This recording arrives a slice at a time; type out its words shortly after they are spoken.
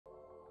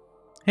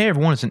Hey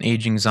everyone, it's an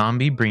aging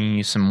zombie bringing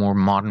you some more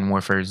Modern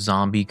Warfare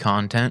zombie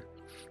content.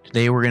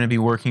 Today we're going to be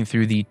working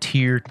through the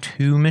Tier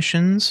 2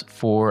 missions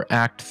for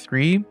Act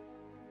 3.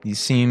 These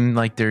seem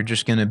like they're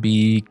just going to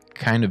be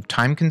kind of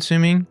time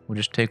consuming. Will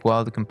just take a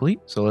while to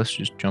complete, so let's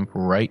just jump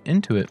right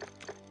into it.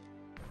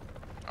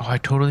 Oh, I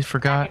totally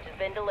forgot.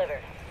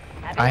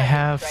 I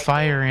have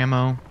fire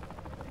ammo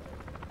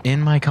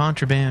in my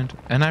contraband,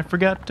 and I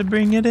forgot to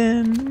bring it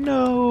in.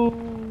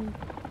 No!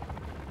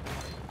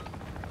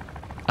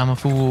 I'm a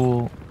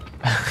fool.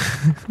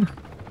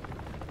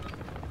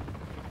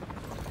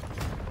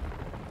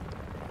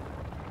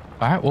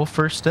 Alright, well,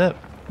 first step,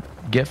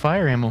 get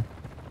fire ammo.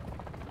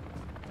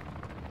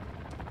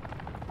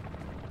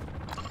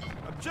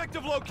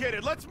 Objective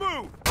located, let's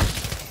move!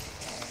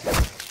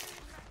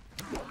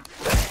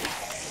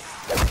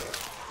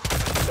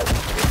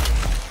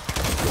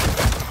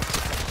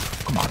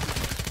 Come on.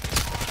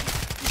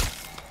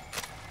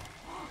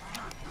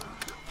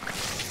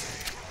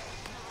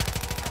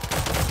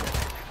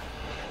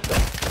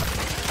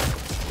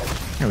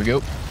 Here we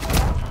go.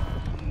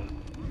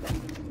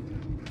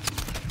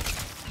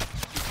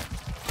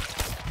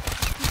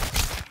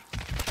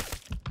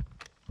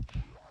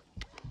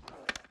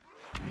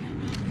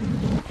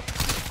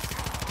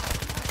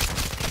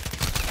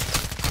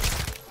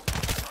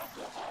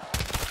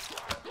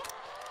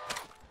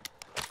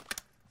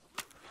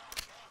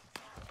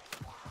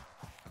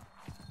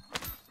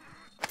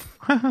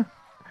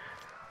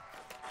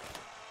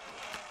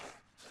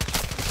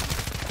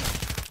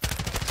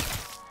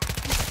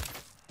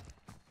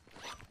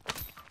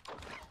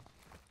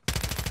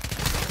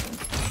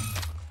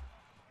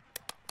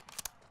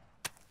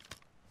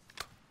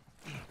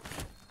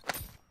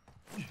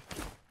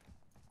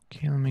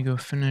 Okay, let me go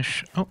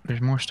finish. Oh,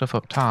 there's more stuff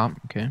up top.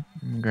 Okay,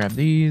 let me grab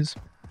these.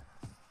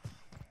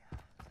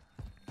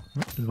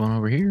 Oh, there's one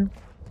over here.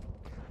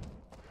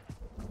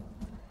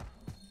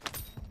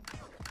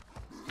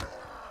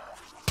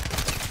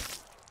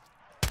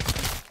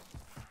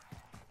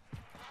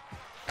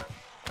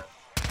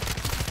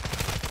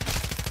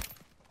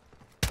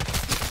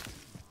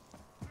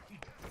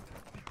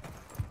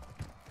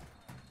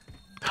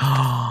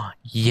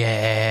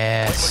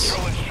 Yes. My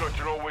drill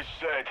instructor always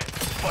said,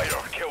 fire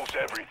kills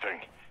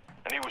everything.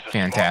 And he was a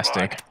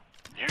Fantastic. smart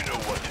man. You know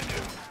what to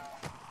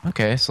do.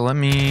 Okay, so let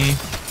me.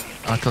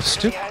 I'll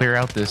still clear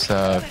out this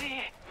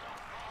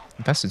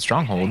infested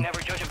stronghold.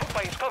 Never judge a book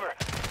by its cover.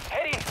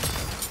 Head in.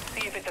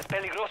 See if it's as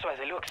peligroso as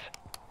it looks.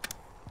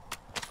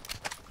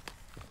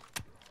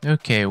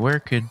 Okay, where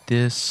could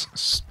this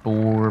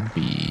spore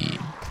be?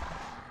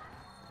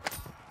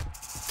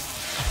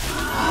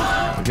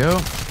 There we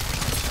go.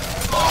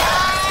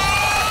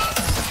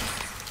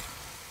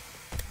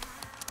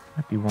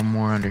 Might be one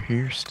more under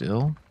here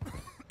still.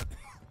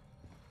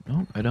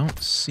 Nope, I don't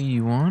see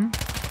one.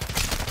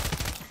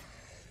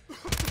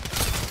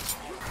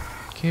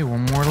 Okay,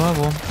 one more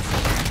level.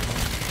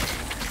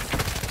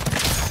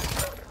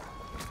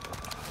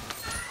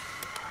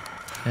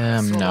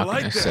 I'm not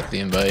gonna accept the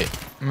invite.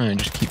 I'm gonna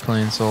just keep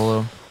playing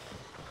solo.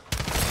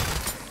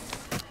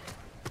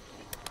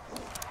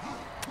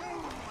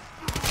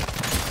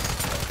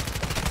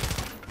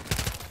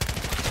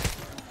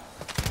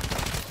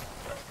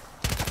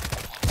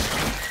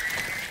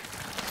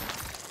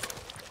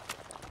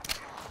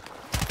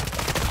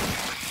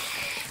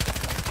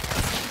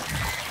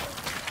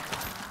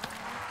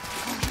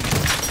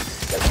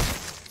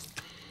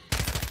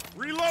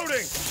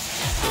 Reloading!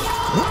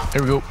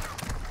 There we go.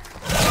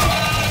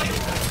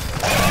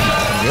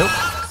 There we go.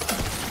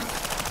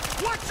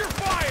 Watch your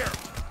fire!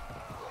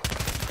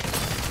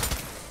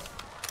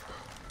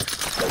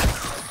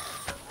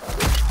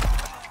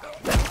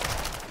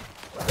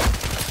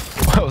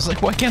 I was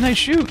like, why can't I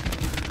shoot?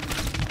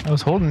 I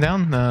was holding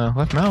down the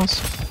left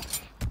mouse.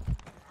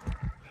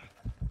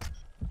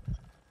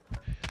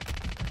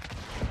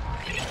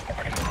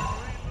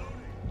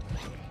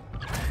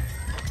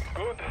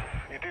 Good,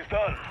 it is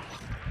done.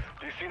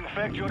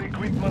 Disinfect your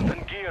equipment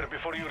and gear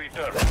before you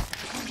return.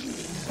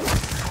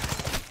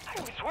 I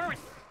was worried.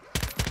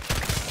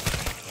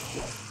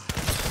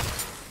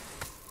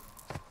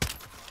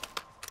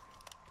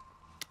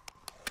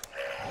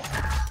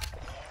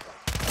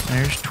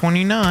 There's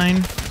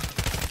 29.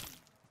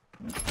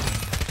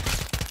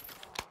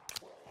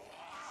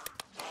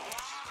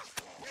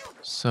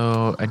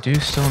 So I do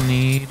still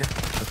need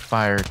the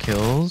fire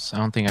kills. I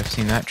don't think I've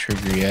seen that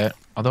trigger yet.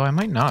 Although I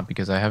might not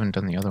because I haven't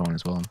done the other one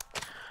as well.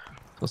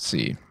 Let's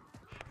see.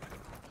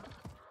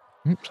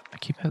 Oops, I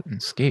keep hitting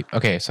escape.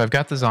 Okay, so I've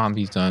got the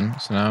zombies done.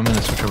 So now I'm going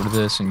to switch over to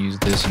this and use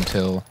this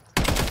until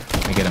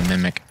I get a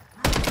mimic.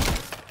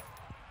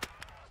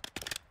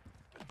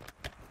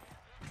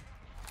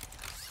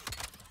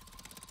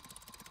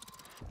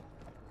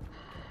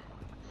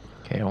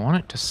 Okay, I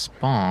want it to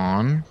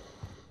spawn.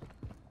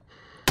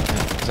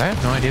 Because I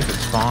have no idea if it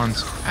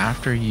spawns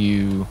after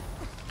you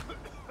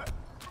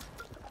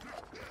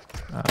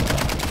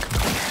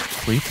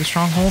complete the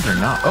stronghold or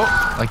not.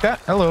 Oh, like that?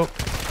 Hello.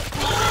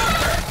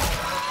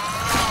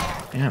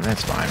 Yeah,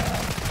 that's fine.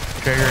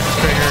 Trigger,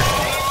 trigger.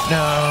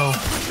 No.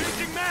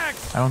 Changing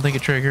mags! I don't think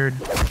it triggered.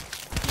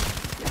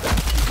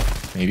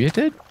 Maybe it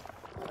did?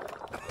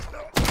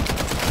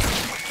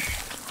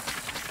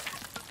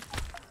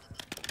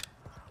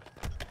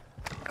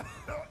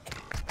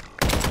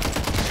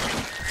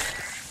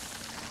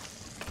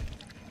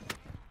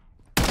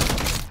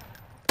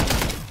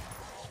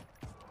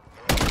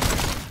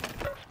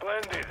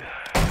 Splendid.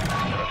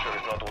 Structure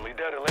is not only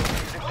there,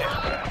 electric is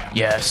extra.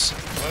 Yes.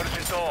 Where's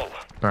it all?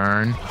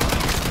 Burn.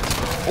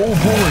 Oh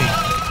boy!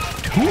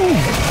 Two!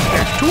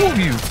 There's two of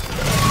you!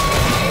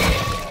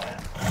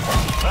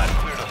 That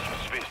cleared us some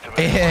space to make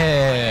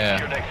Yeah!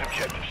 your next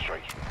objective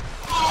strike.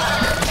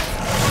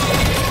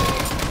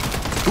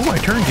 Ooh, I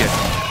turned you.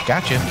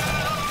 Gotcha.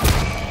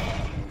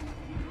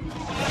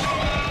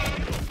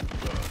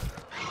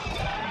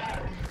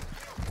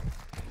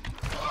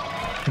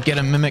 Get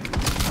him, Mimic.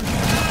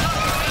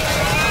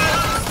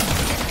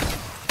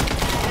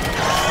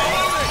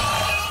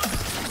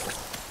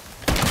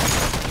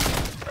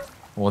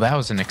 Well, that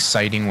was an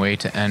exciting way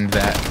to end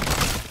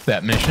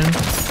that mission.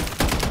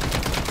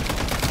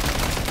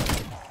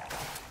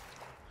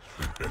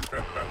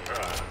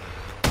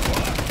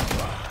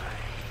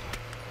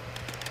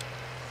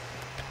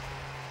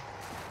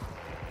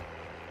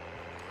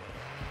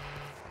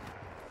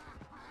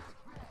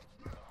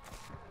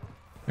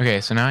 Okay,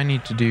 so now I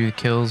need to do the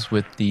kills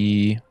with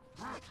the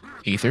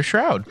Aether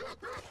Shroud.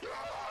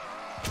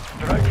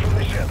 Strike from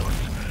the shadows.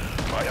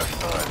 I have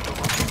started to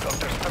look at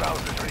Dr.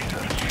 Strauss's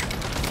research.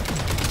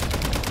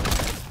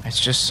 It's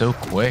just so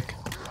quick.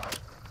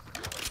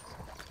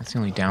 That's the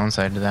only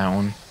downside to that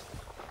one.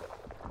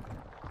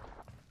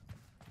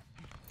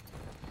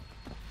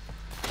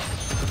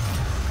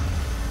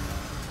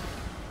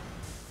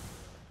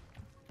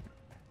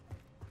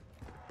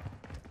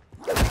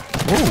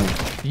 Whoa,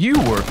 you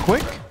were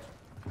quick.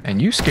 And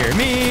you scared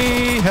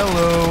me.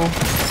 Hello.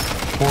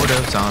 Horde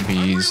of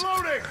zombies.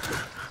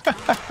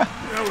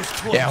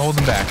 Yeah, hold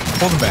them back.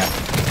 Hold them back.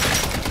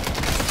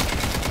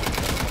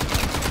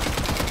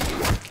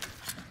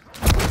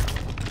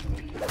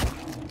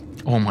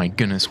 Oh my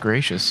goodness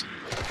gracious.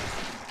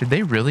 Did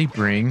they really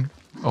bring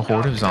a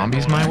horde of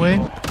zombies my way? He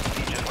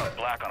just went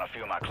black on a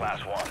few of my class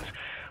 1s.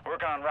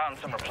 Working on routing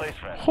some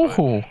replacements.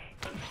 Oh,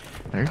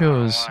 there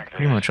goes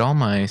pretty much all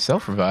my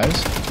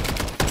self-revives.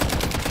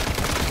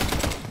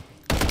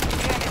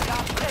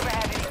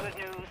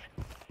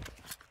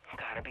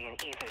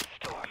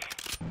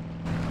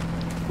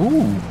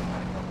 Ooh.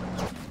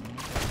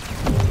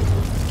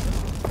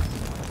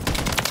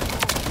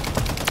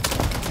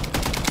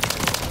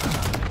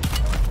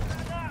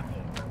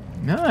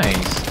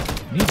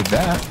 Nice. Needed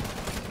that.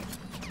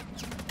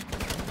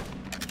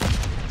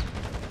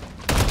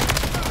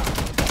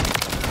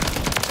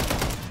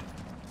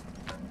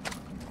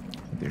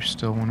 There's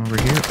still one over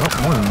here.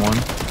 Oh, more than one.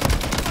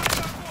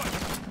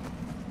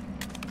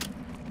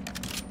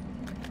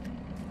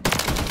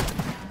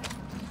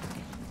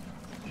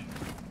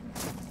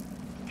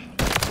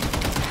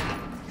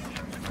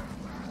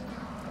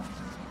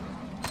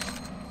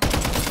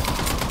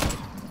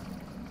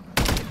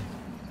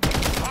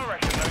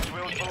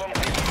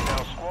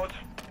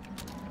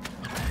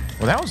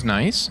 Well, that was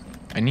nice.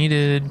 I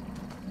needed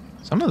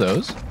some of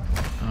those.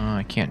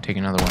 I can't take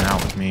another one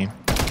out with me.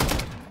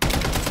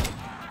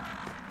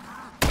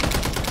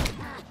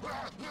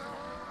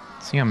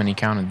 Let's see how many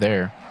counted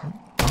there.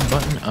 Wrong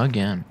button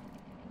again.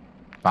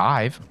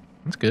 5.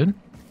 That's good.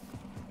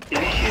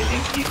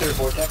 Initiating ether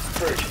vortex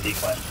purge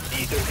sequence.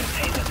 Ether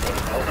containment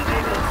protocol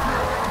enabled.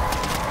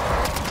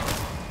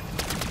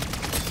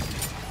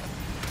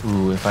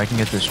 Ooh, if I can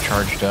get this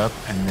charged up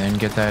and then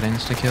get that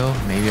insta-kill,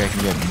 maybe I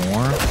can get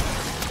more.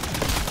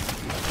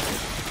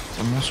 It's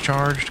almost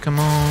charged, come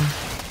on.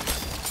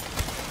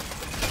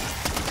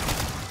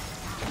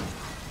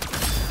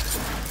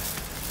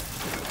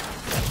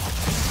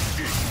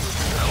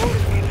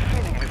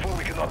 Before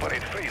we can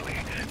operate freely,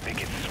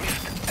 make it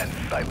swift and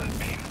silent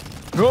beam.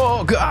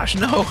 Oh gosh,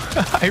 no!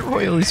 I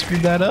royally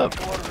screwed that up.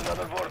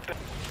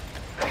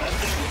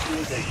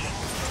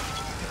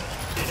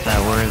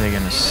 Now, where are they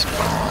gonna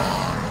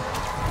spawn?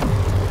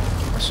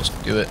 Let's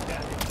just do it.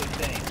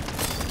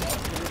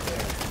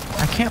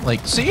 I can't,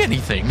 like, see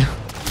anything.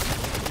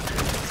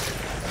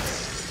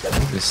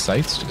 This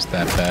sight's just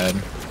that bad.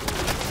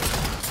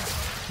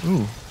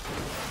 Ooh.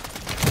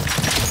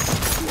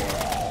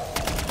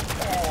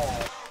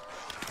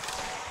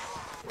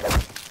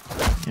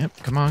 Yep,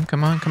 come on,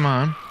 come on, come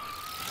on.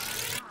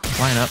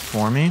 Line up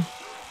for me.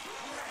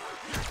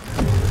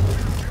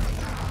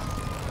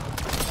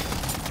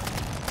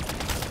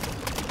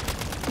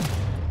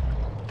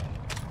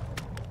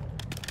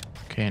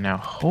 Okay, now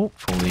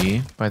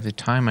hopefully by the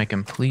time I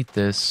complete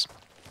this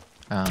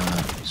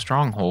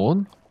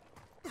stronghold,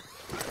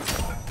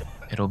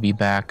 it'll be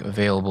back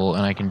available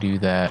and I can do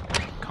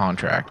that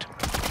contract.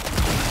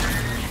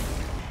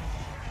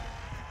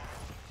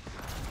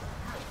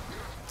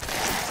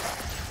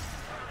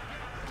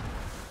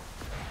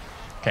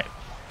 Okay,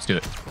 let's do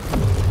it.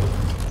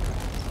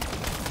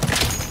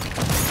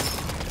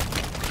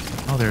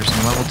 Oh, there's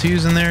some level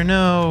 2s in there.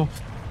 No.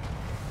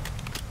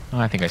 Oh,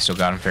 I think I still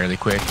got him fairly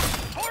quick.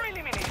 More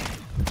enemy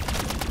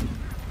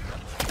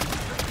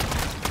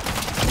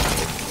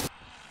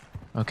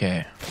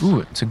Okay. Ooh,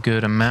 it's a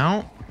good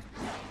amount.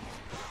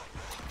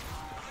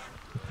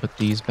 Put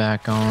these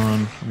back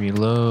on.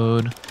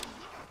 Reload.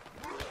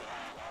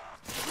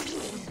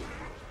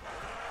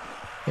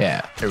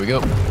 Yeah, there we go.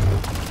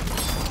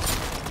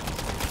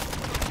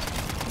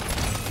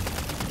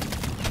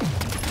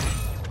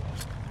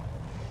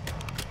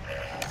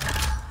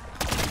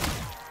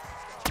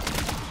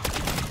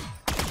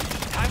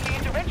 Timely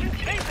intervention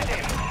saves the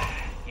day.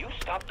 You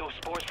stopped those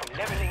spores from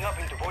leveling up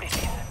into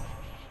vortices.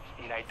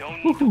 And I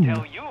don't need to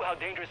tell you how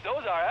dangerous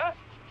those are, huh?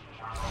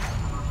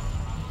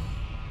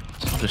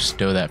 I'll just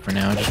stow that for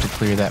now, just to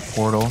clear that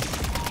portal.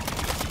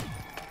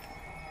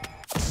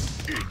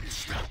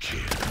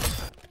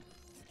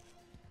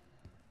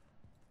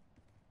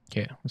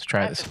 Okay, let's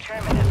try this. That's a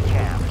terminus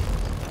cam.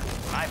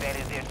 My bet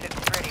is they're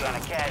sitting pretty on a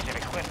cache of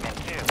equipment,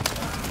 too.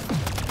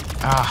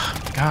 Ah,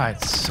 God,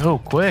 it's so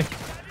quick.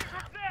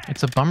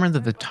 It's a bummer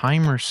that the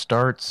timer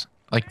starts,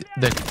 like,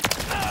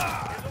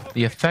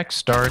 the effect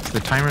starts,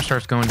 the timer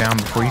starts going down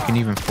before you can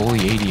even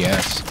fully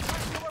ADS.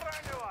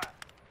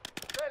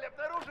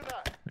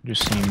 It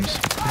just seems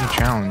pretty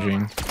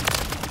challenging.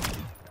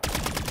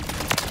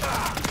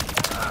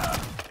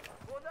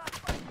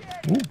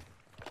 Ooh.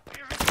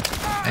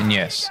 And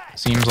yes,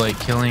 seems like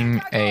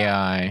killing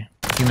AI,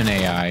 human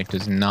AI,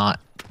 does not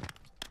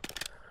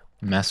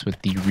mess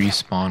with the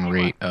respawn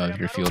rate of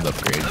your field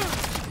upgrade.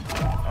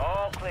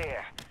 All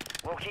clear.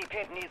 We'll keep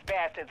hitting these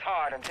bastards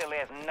hard until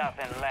there's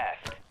nothing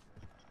left.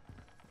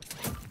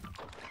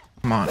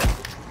 Come on.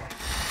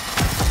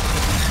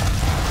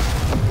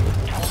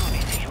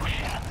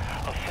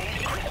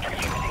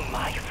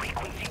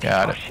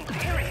 Got it.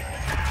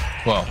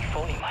 Well,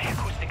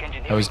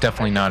 that was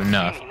definitely not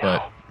enough,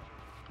 but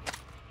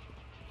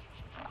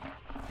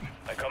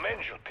I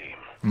commend you, team.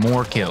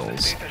 more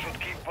kills. Data should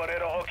keep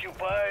Barrera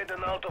occupied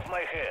and out of my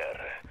hair.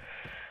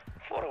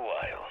 For a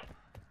while.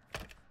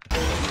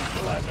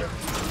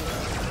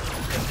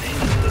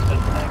 Containment system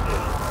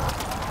active.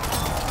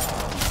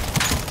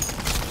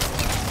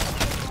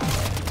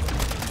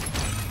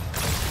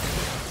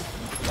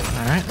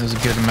 Alright, that was a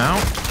good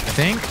amount, I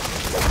think.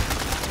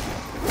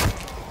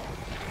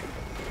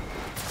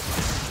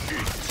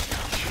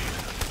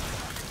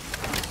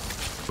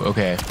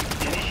 Okay,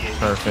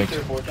 perfect.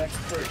 This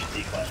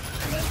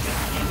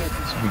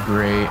will be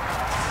great,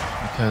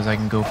 because I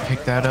can go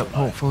pick that up,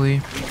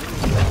 hopefully.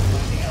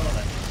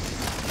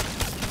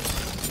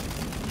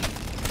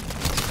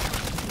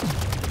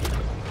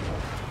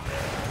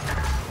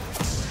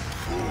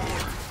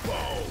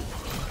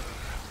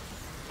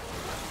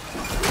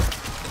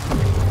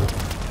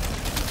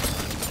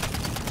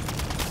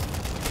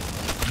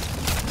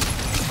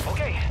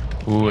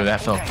 Ooh,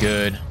 that felt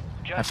good.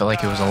 I felt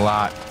like it was a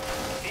lot.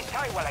 Sit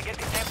tight while I get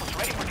the samples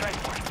ready for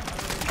transport.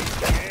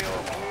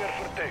 AO clear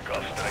for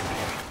takeoff, strike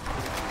team.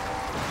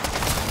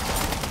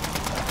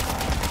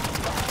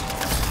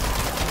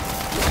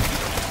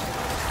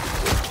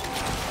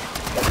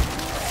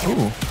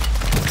 Ooh.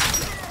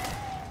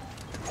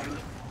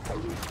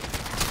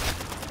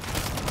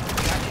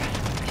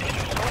 Thank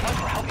you so much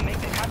for helping make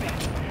this happen.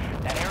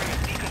 That area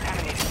is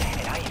decontaminated,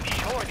 and I am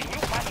sure the new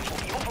classes will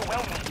be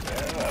overwhelming.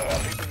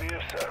 Happy to be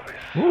of service.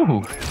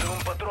 Ooh. Resume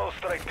patrol,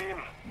 strike team.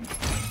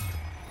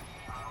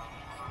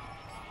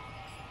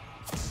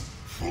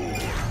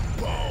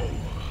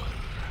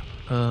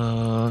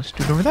 Let's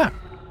do it over that.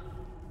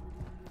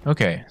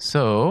 Okay,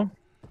 so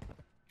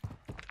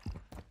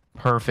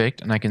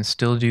perfect, and I can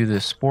still do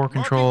the spore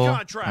control.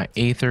 My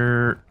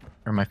aether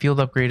or my field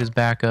upgrade is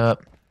back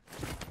up.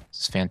 This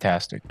is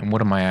fantastic. And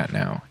what am I at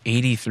now?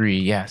 83.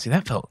 Yeah, see,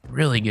 that felt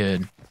really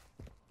good.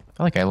 I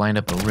felt like I lined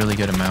up a really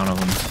good amount of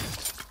them.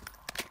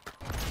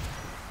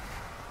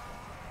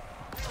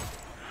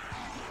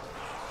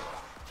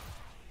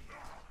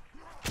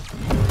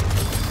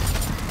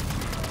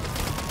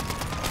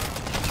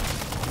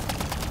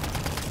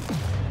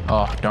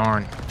 Oh,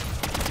 darn. My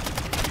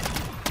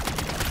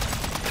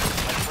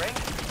friend,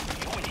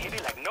 you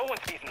inhibit like no one's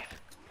business.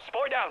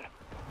 Spore down.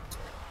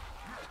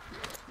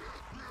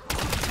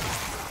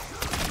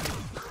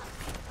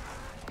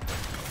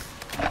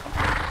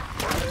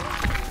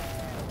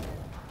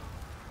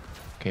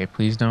 Okay,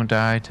 please don't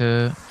die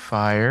to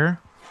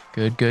fire.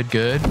 Good, good,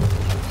 good.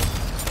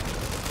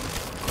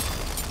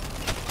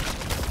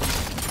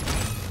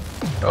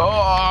 Oh,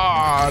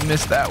 I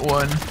missed that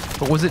one.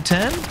 But was it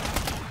 10?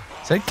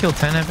 Said kill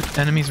 10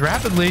 enemies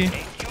rapidly.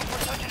 Thank you for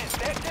such an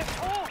effective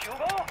tool,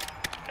 Hugo.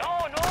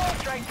 No,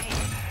 strike team.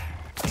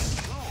 Thank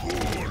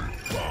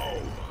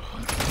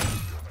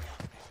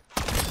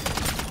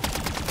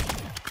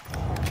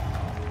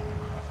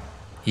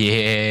you.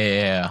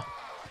 Yeah.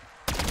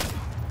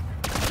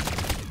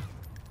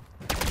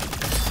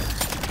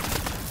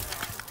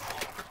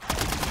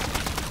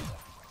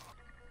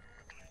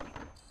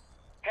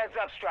 Heads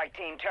up, strike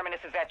team. Terminus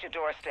is at your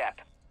doorstep.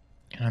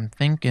 And I'm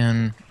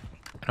thinking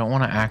I don't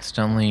want to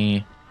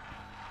accidentally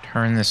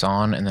turn this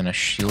on and then a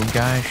shield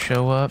guy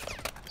show up.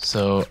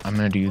 So I'm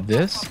going to do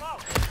this.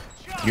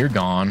 You're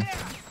gone.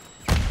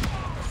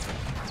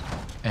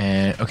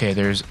 And okay,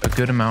 there's a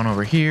good amount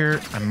over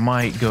here. I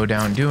might go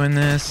down doing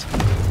this.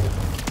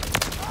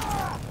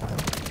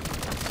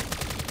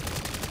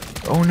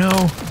 Oh no!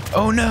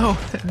 Oh no!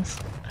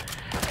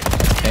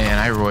 And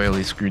I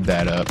royally screwed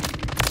that up.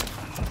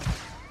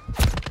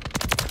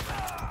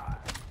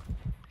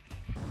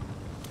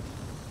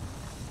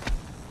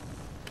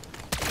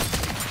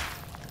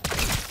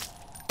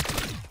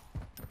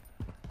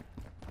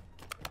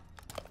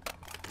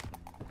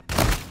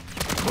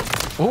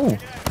 Oh!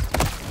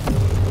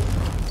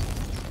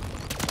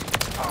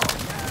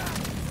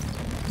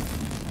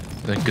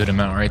 A good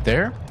amount right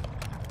there.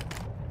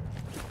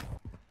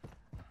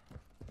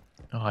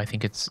 Oh, I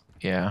think it's,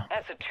 yeah.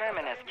 That's a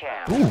terminus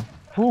camp.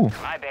 Ooh, ooh.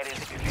 My bet is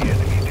If the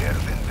enemy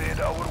dares invade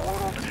our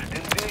world,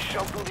 then they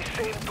shall do the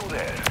same to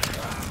theirs.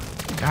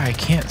 God, I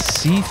can't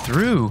see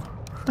through.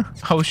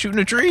 I was shooting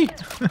a tree.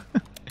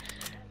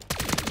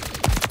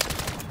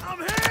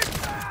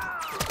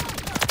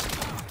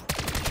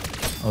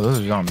 Oh, those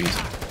are zombies.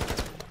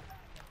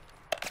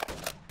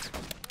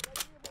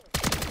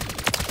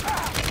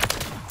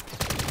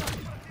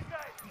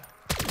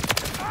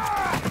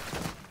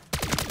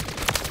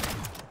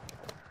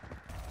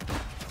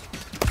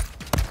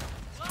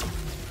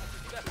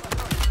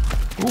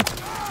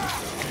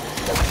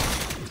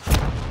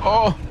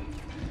 Oh!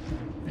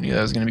 I knew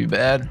that was gonna be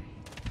bad.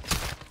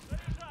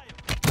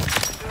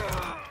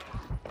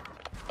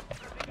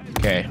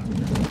 Okay.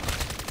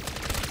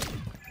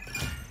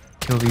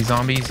 Kill these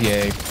zombies,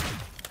 yay.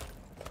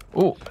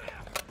 Oh!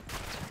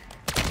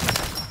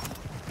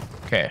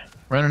 Okay,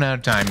 running out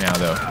of time now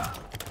though.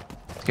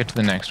 Let's get to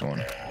the next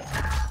one.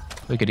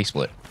 Lickety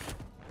split.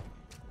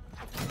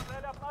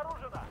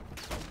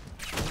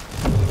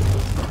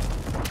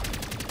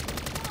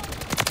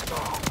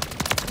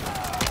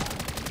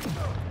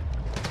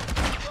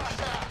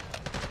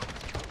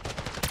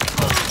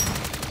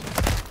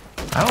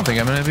 I don't think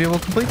I'm gonna be able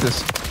to complete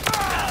this.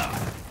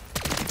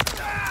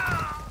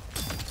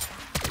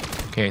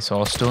 Okay, so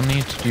I'll still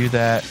need to do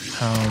that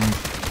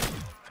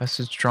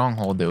infested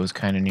stronghold that was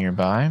kind of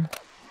nearby.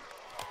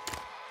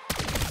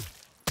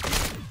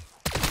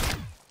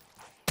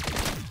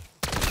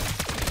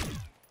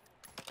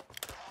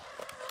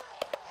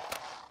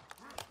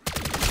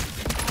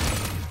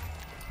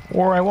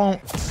 Or I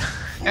won't.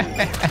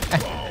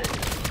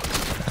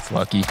 That's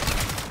lucky.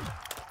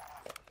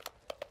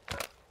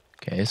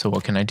 Okay, so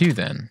what can I do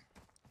then?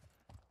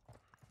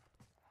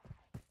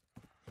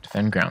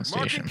 Defend ground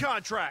station. Marking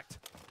contract.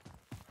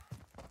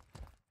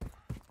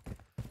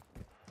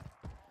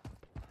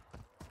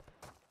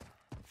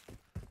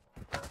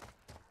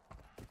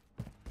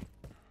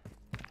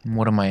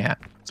 What am I at?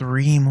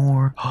 3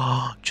 more.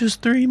 Oh,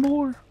 just 3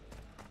 more.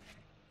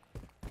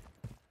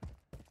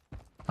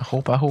 I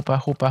hope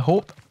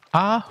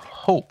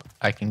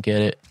I can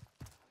get it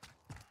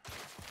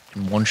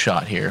in one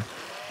shot here.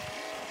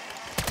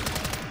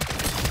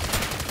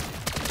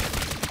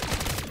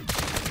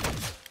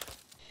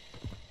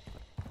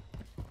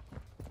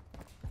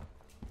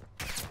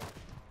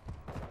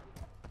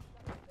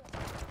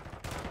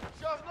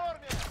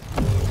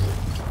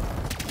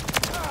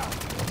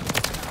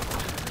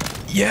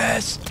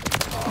 Yes!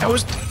 That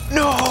was...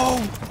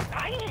 No!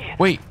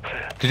 Wait,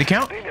 did it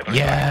count?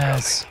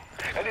 Yes!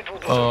 And it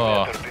would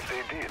Oh. matter if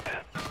they did.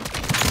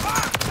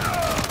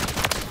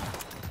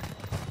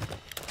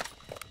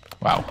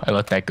 Wow, I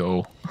let that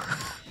go.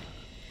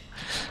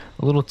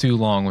 A little too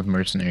long with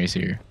mercenaries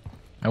here.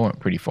 I went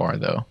pretty far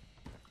though.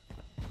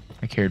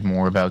 I cared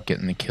more about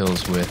getting the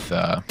kills with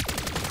the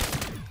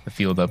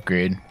field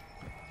upgrade.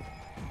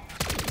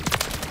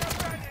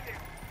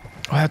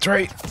 Oh, that's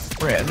right.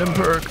 Random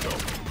perk.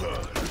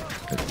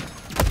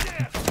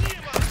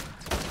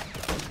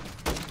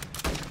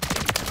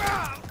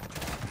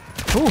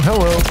 Oh,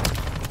 hello.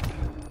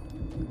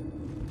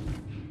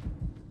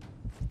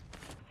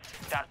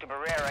 Dr.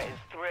 Barrera is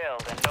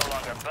thrilled and no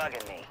longer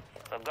bugging me.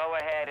 So go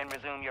ahead and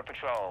resume your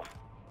patrol.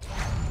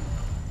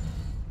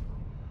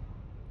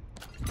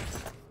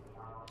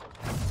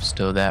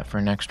 Stow that for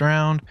next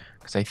round,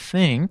 because I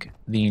think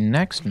the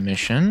next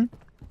mission...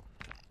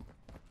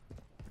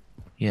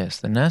 Yes,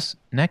 the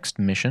next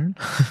mission...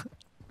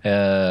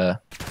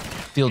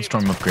 Field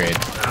Storm upgrade.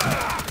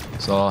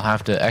 So I'll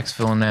have to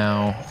exfil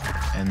now,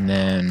 and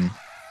then...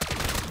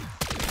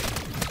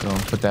 go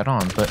and put that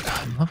on. But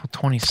I'm level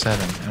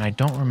 27, and I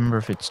don't remember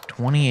if it's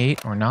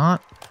 28 or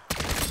not.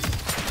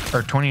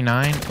 Or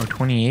 29 or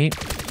 28.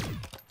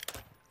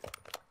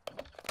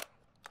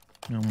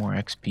 No more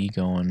XP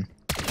going.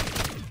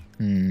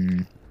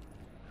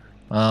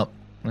 Well,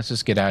 let's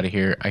just get out of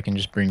here. I can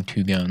just bring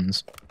 2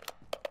 guns.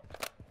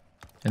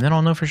 And then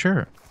I'll know for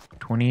sure.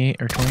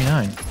 28 or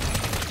 29.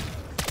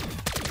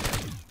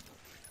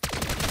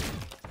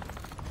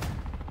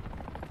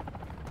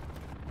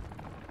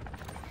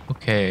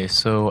 Okay,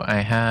 so I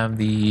have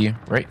the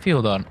right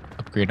field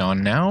upgrade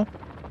on now.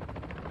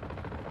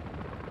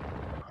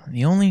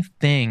 The only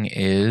thing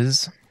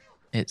is,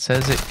 it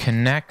says it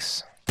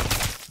connects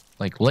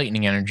like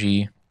lightning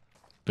energy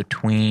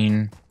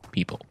between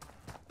people.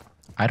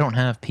 I don't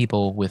have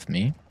people with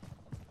me.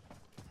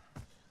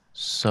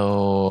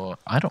 So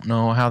I don't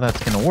know how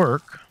that's going to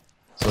work.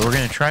 So we're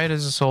going to try it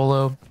as a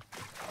solo,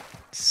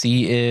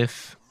 see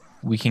if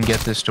we can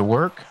get this to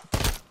work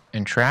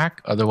and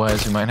track.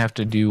 Otherwise, we might have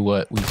to do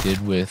what we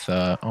did with...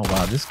 oh,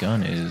 wow, this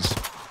gun is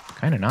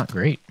kind of not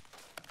great.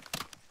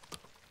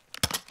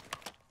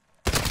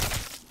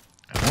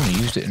 I've only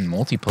used it in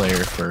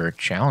multiplayer for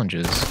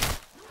challenges.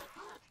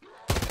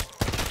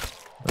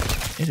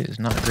 But it is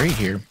not great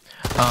here.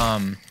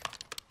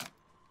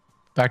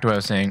 Back to what I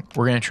was saying.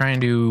 We're going to try and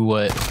do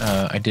what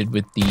I did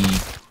with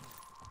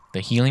the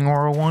healing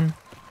aura one.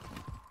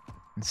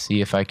 And see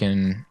if I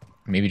can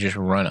maybe just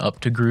run up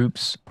to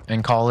groups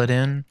and call it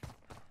in.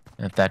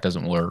 And if that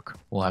doesn't work,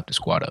 we'll have to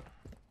squad up.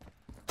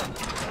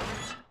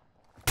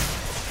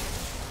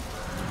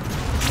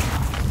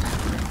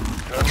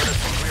 Terrorists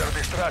think we are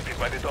distracted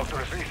by the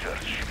doctor's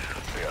research.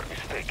 They are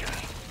mistaken.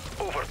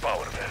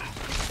 Overpower them.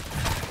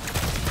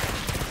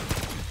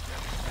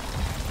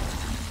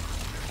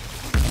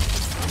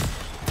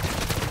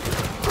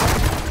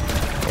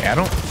 Okay, I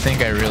don't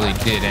think I really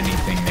did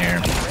anything there.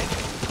 You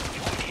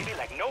hit it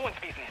like no one's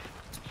business.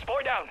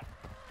 Spore down.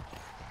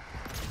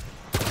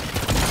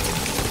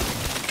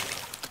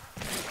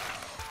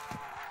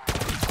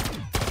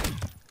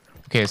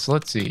 Okay, so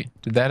let's see.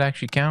 Did that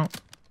actually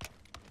count?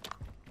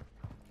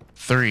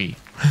 3.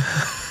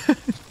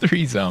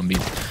 3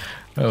 zombies.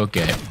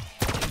 Okay.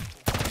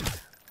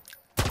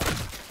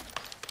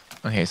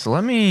 Okay, so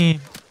let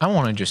me... I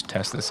want to just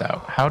test this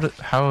out. How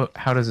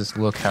does this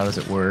look? How does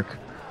it work?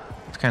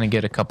 Let's kind of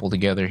get a couple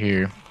together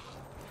here.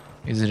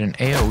 Is it an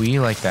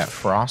AoE like that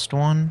Frost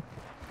one?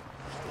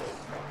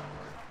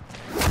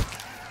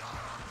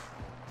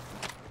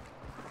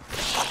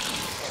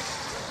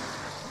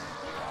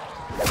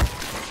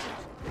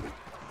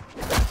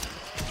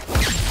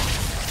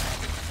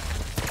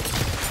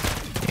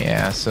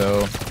 Yeah,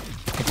 so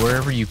like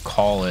wherever you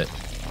call it,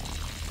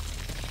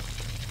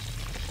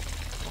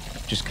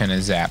 just kind of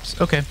zaps.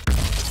 Okay.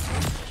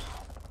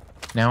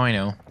 Now I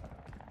know.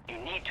 You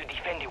need to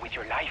defend it with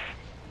your life.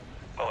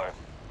 Or,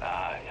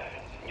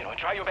 you know,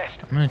 try your best.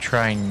 I'm going to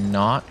try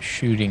not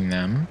shooting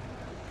them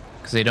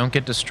because they don't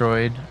get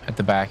destroyed at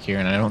the back here,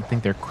 and I don't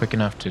think they're quick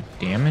enough to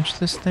damage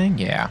this thing.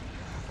 Yeah.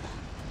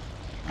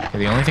 Okay,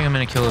 the only thing I'm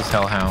going to kill is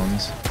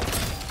hellhounds.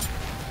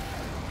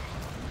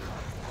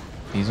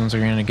 These ones are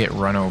going to get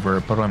run over,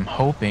 but what I'm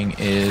hoping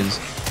is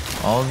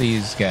all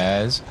these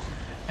guys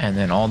and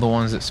then all the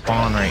ones that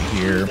spawn right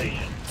here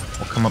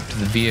will come up to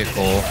the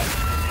vehicle.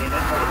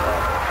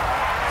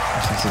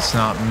 Since it's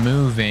not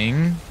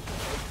moving,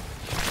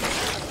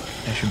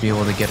 I should be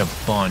able to get a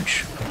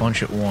bunch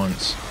at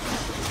once.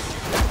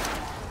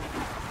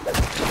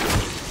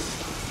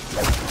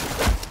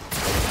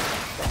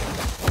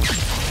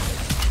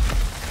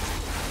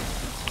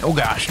 Oh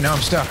gosh, now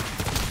I'm stuck.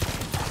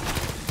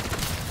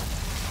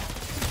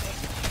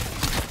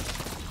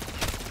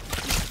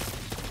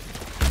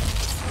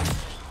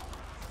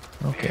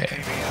 Okay.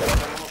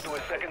 Move to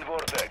a second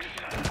vortex.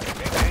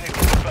 Maintain a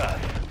clear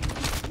path.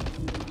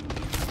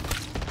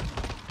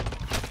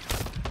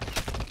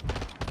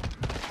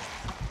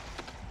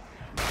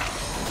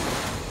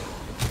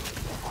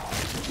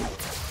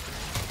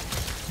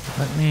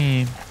 Let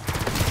me...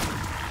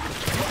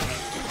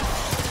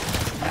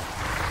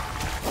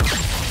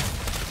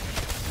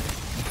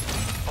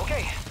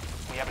 Okay,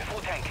 we have a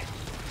full tank.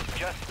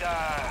 Just,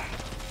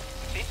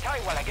 sit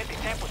tight while I get the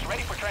samples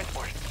ready for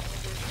transport.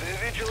 Stay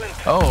vigilant.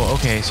 Oh,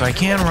 okay, so I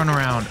can run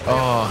around.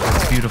 Oh,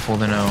 that's beautiful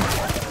to know.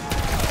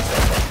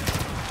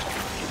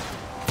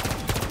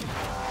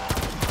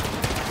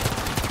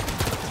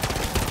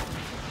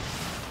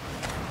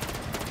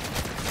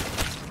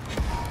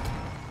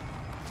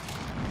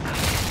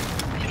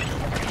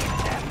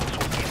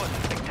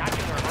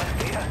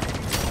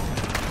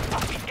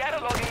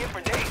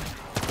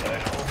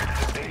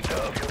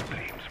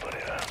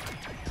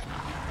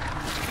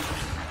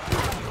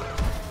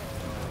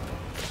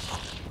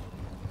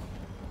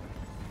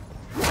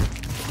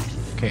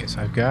 Okay,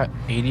 so I've got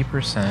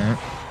 80%.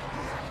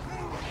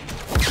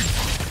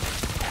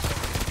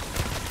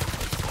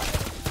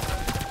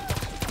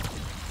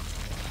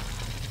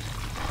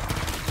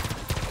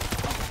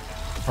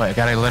 Wait, I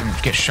gotta let him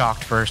get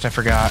shocked first. I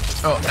forgot.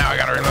 Oh, now I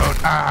gotta reload.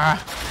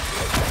 Ah!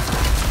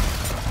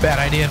 Bad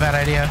idea, bad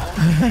idea.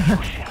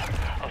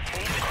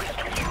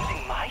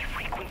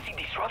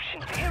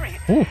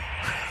 Ooh,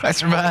 I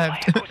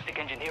survived. My acoustic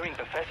engineering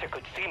professor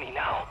could see me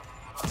now.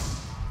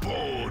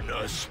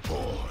 Bonus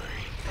point.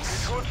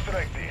 Good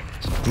strike team.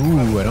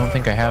 Ooh, I don't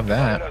think I have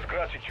that.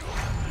 Gratitude.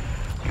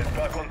 Get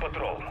back on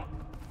patrol.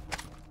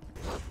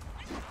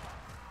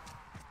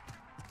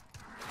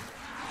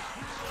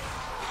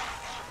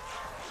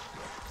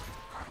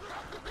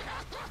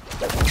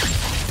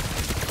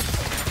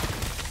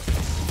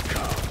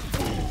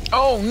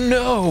 Oh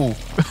no!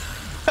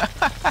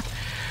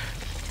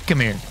 Come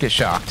here, get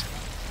shocked.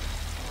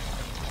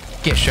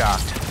 Get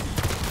shocked.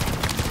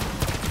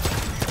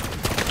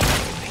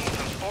 Seen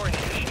some spore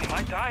inhibition in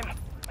my time.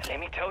 Let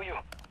me tell you,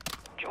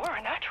 you're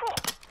a natural.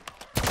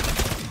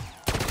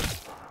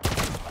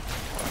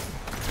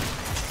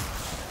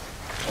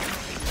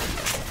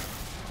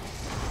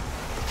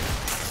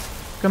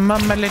 Come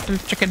on, my little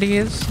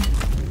chickadees.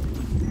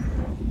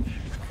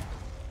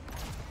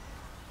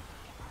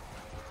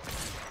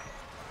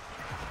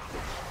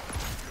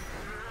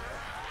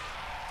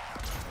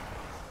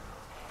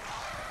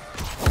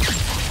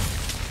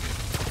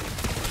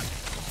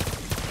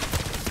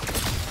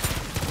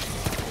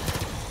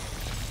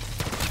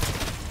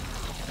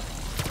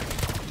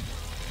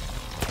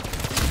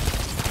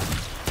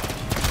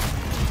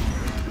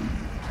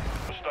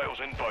 Hostiles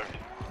inbound.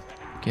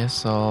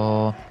 Guess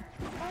I'll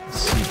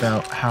see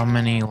about how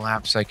many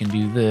laps I can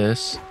do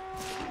this.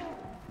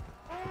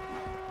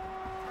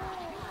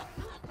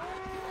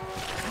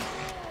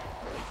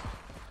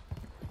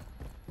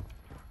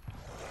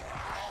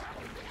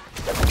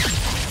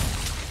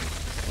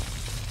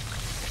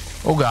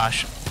 Oh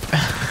gosh.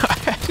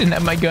 I didn't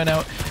have my gun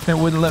out and it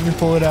wouldn't let me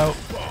pull it out.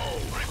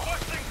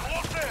 Requesting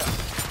close air.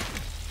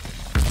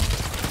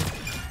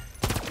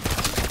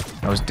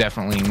 That was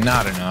definitely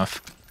not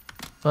enough.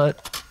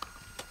 But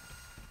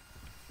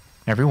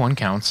everyone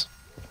counts.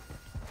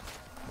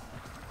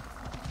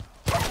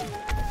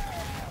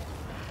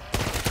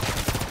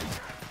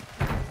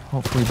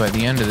 Hopefully by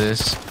the end of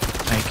this,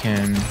 I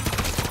can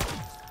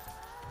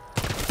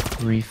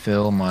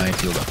refill my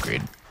field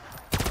upgrade.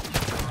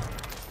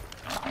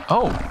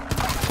 Oh,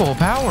 full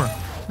power.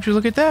 Would you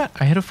look at that?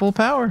 I hit a full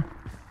power.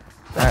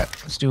 Alright,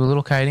 let's do a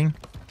little kiting.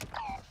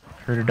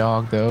 Hurt a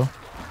dog though.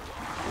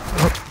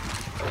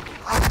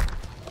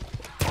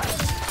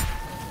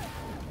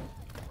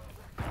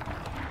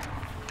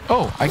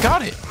 Oh, I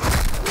got it.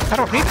 I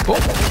don't need. Oh.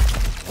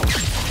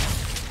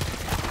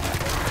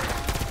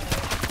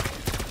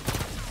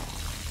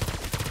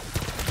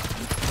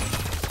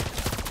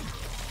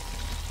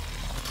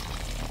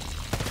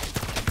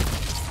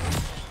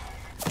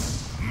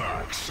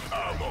 Max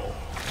ammo.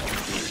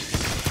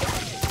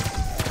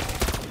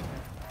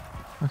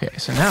 Okay,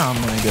 so now I'm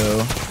gonna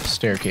go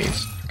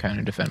staircase, kind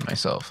of defend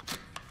myself.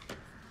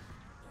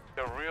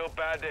 The real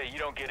bad day you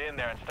don't get in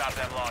there and stop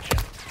them launching.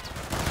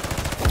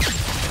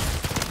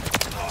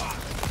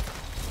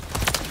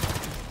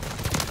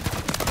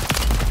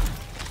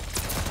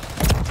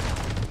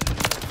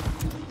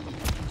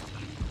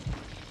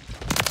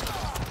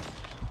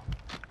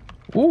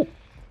 Ooh.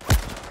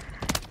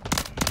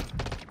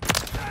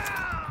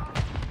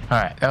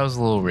 Alright, that was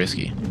a little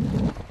risky.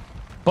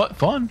 But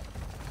fun.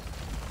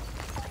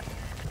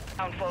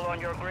 Full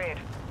on your grid.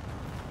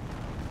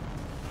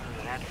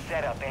 That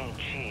setup ain't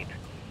cheap.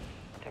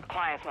 The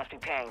clients must be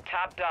paying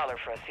top dollar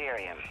for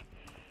Ethereum.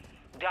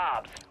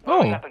 Dobbs, what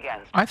are we Oh, up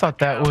against? I thought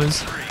that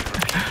was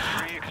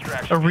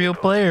a real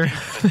player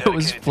that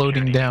was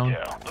floating down.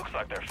 Looks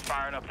like they're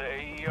firing up the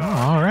AER. Oh,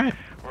 alright.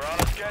 We're on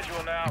a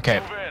schedule now. Okay.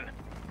 Move in.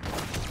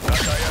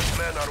 IS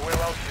men are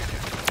well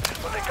outfitted,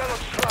 but they cannot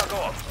shrug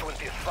off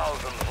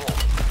 20,000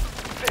 volts.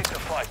 Take the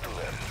fight to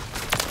them.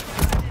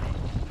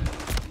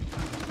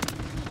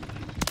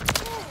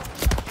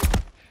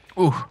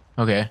 Ooh,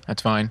 okay,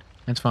 that's fine.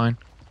 That's fine.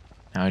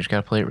 Now I just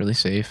gotta play it really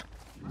safe.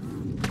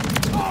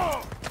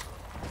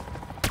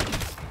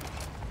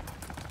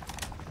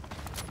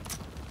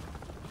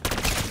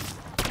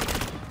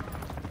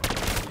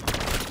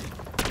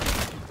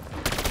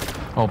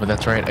 Oh, but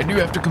that's right. I do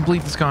have to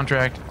complete this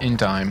contract in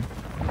time.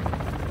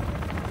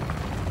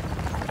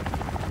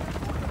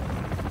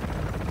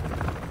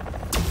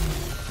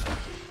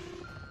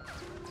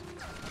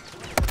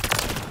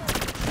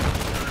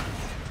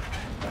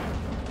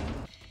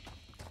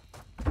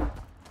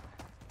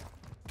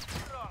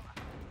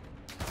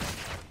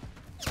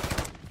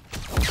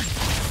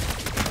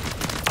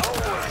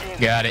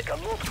 Got it.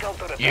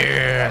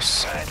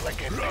 Yes.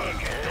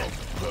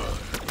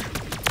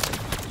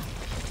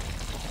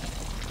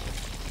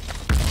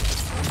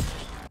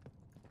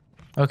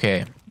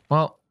 Okay,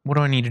 well, what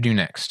do I need to do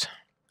next?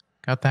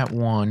 Got that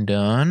one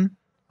done.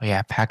 Oh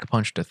yeah, pack a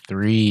punch to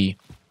 3.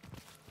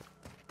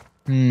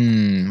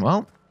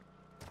 Well,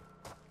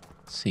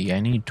 let's see, I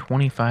need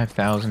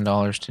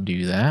 $25,000 to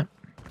do that.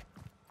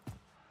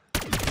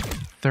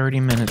 30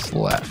 minutes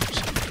left.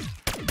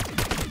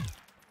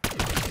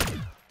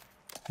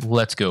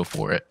 Let's go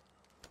for it.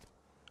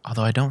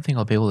 Although I don't think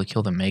I'll be able to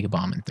kill the Mega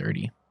Bomb in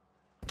 30.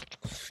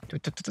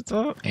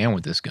 And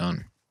with this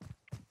gun.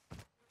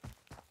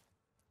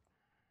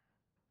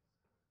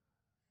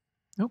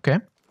 Okay.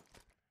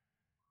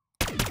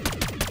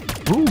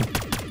 Ooh.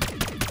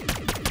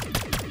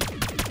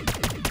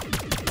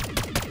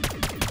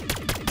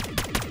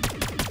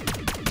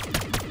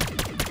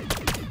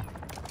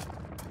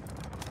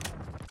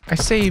 I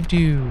saved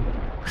you.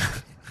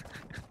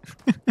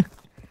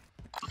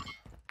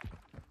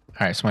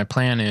 Alright, so my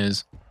plan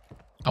is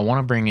I want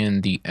to bring in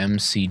the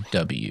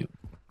MCW.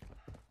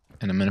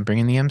 And I'm going to bring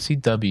in the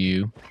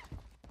MCW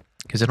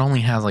because it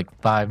only has like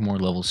 5 more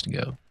levels to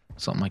go.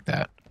 Something like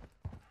that.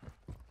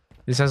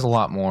 This has a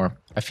lot more.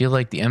 I feel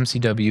like the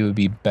MCW would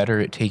be better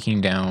at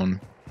taking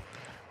down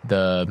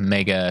the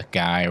mega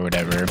guy or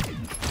whatever.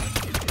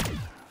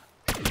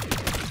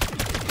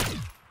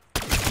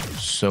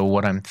 So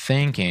what I'm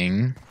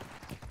thinking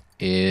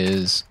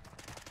is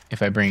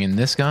if I bring in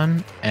this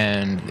gun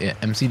and the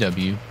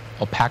MCW,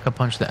 I'll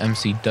pack-a-punch the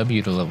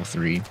MCW to level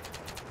 3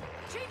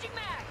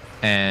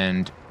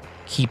 and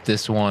keep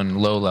this one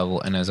low level,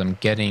 and as I'm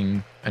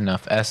getting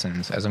enough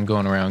essence, as I'm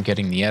going around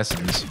getting the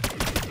essence,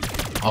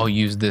 I'll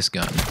use this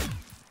gun.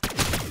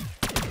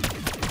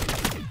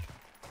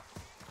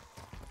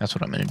 That's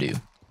what I'm gonna do.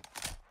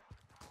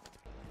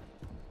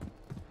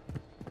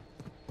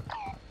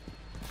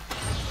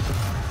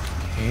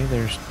 Okay,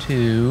 there's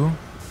 2.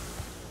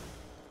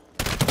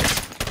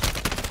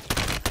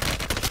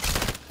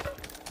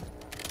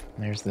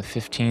 There's the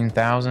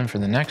 15,000 for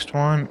the next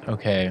one.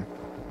 Okay.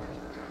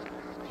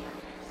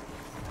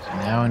 So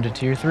now into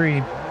tier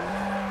 3.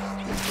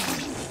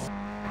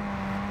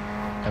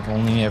 I've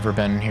only ever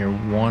been here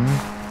one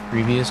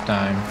previous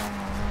time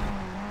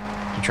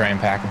to try and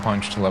pack a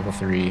punch to level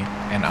 3,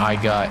 and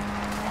I got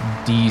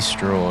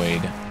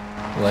destroyed.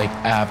 Like,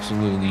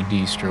 absolutely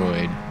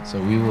destroyed. So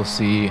we will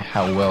see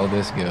how well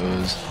this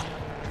goes.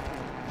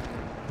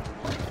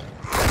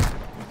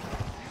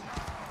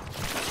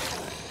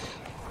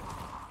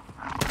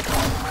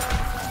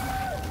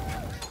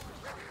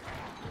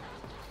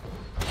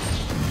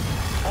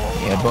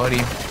 Yeah,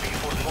 buddy.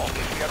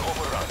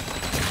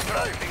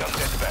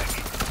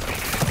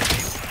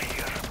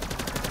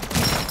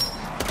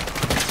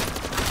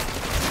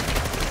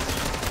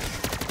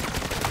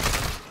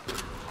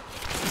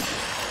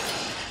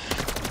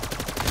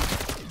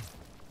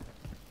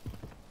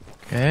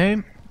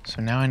 Okay,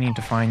 so now I need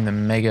to find the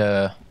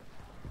mega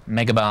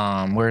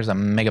bomb. Where's a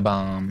mega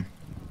bomb?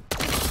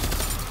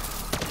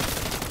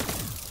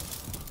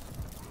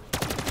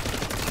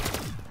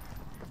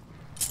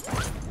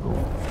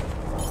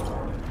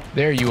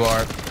 There you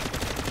are.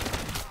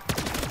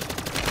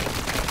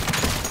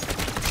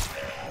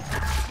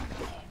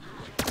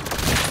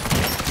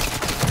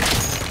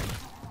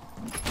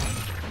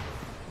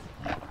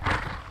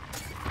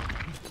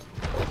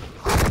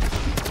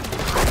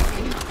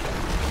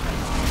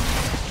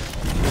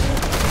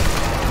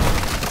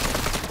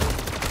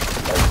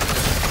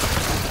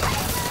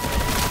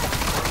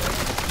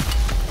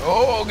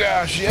 Oh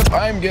gosh, yep,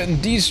 I'm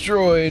getting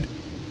destroyed.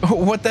 Oh,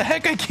 what the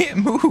heck? I can't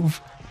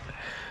move.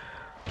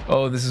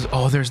 Oh, this is...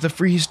 Oh, there's the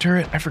freeze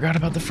turret. I forgot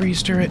about the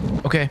freeze turret.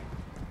 Okay.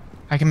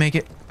 I can make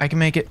it. I can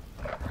make it.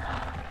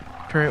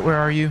 Turret, where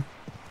are you?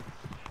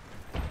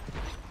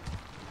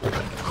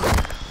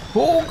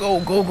 Oh, go,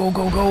 go, go,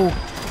 go, go.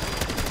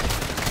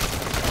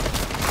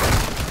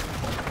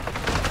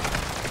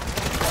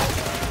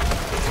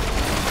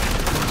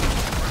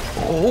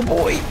 Oh,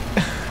 boy.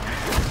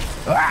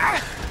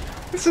 Ah!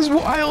 This is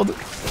wild.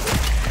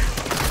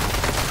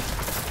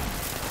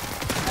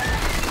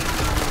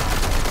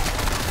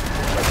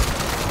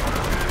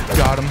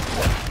 Got him.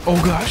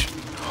 Oh gosh.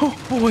 Oh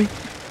boy.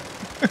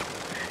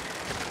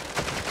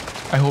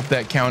 I hope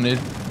that counted.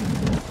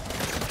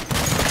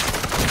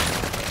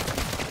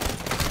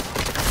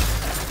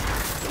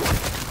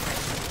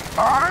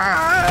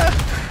 Ah!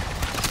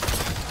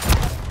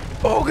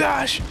 Oh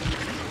gosh.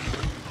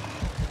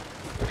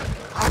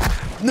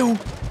 No.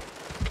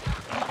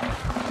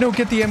 No,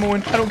 get the ammo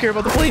in. I don't care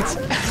about the plates.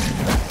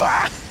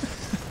 Ah!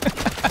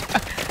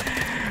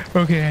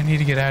 Okay, I need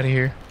to get out of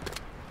here.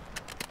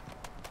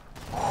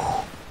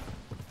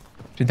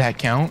 Did that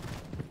count?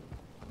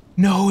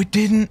 No, it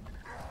didn't.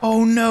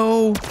 Oh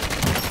no.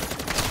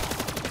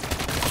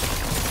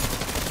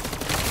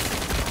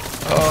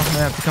 Oh, I'm gonna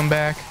have to come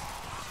back.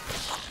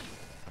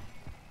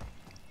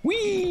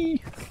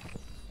 Whee!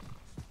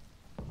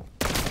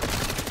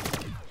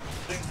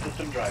 Sync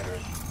system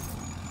drivers.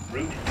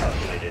 Route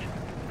calculated.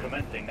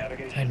 Commencing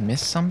navigation. Did I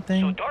miss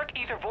something? So dark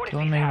ether vortices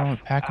Kill a mega have,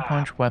 with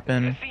pack-a-punch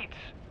weapon. defeats.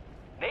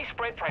 They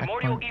spread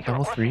primordial Pack-a-punch, ether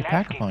level across 3 the landscape.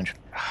 pack-a-punch.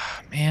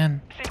 Ah,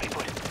 man. Simply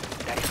put,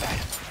 that is bad.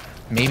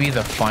 Maybe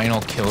the final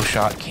kill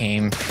shot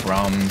came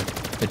from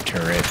the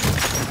turret.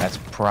 That's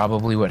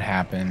probably what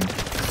happened.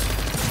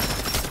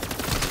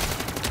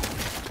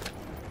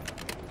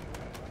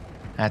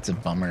 That's a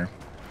bummer.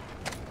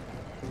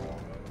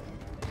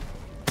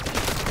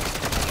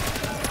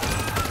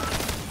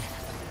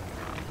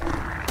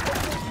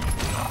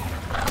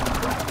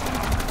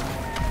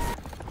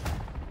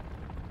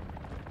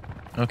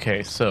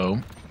 Okay, so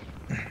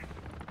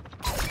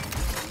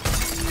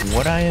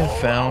what I have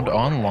found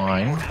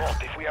online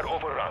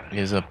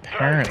is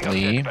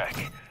apparently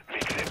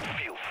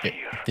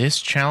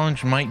this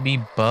challenge might be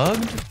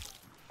bugged.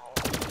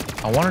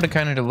 I wanted to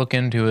kind of look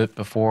into it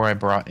before I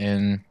brought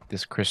in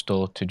this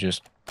crystal to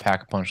just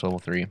pack a punch level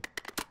 3.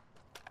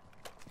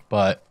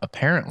 But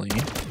apparently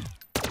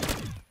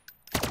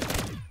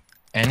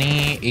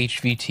any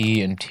HVT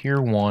in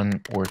tier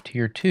 1 or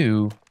tier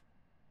 2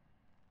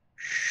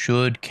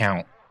 should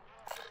count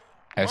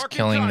as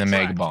killing the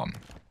mega bomb.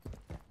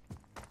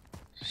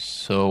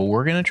 So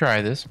we're gonna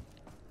try this,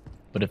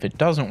 but if it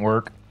doesn't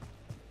work,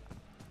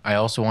 I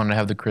also want to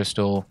have the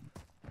crystal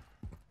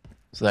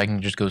so that I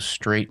can just go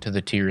straight to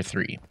the tier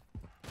 3.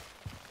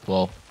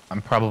 Well,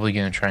 I'm probably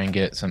gonna try and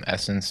get some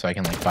essence so I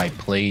can like buy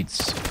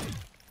plates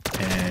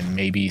and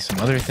maybe some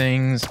other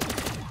things,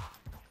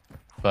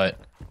 but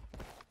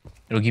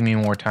it'll give me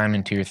more time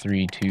in tier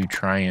 3 to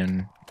try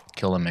and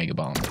kill a mega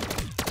bomb.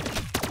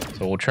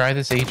 So we'll try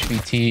this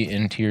HVT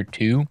in tier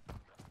 2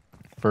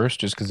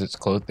 first, just because it's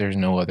close. There's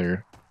no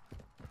other.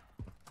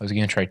 I was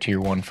gonna try tier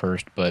 1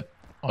 first, but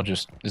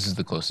this is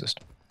the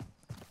closest.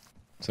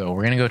 So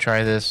we're gonna go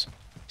try this,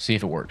 see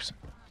if it works.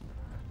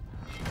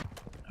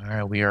 All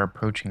right, we are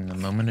approaching the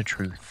moment of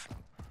truth.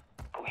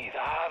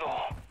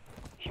 Cuidado.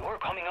 You are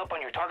coming up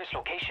on your target's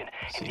location.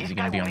 See, is he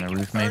gonna be on the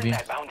roof, maybe?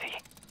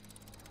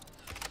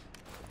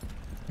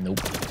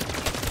 Nope.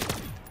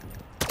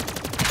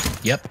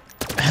 Yep.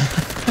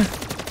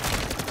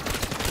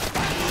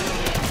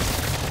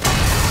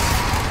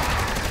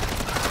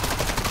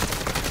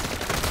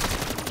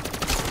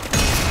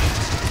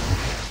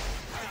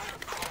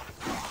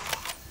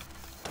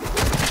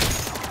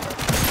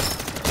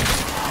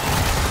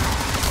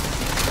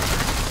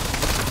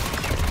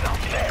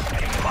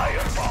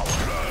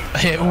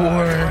 It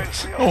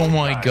worked. Oh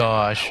my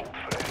gosh.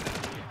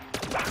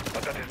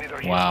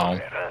 Wow.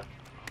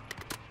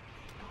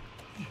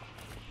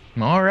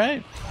 All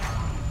right.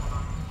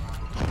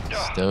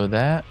 Stow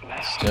that.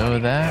 Stow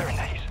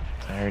that.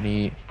 I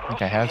already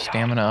think I have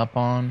stamina up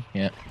on.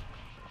 Yeah.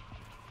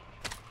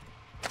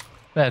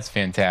 That's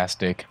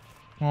fantastic.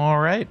 All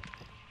right.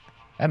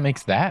 That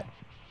makes that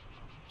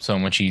so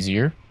much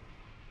easier.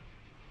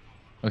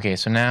 Okay,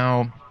 so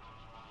now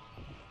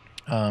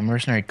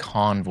mercenary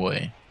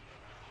convoy.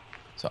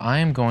 So I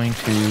am going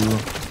to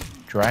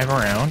drive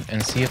around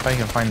and see if I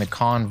can find the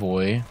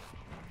convoy.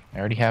 I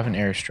already have an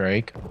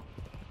airstrike.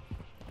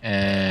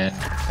 And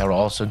that will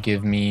also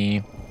give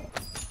me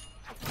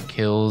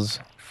kills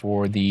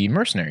for the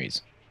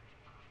mercenaries.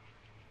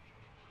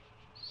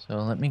 So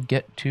let me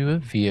get to a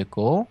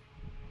vehicle.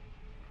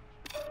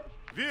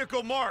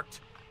 Vehicle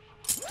marked.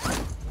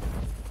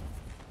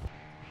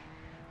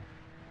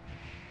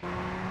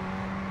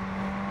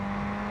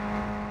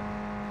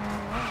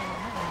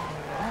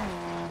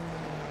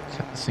 Is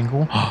that the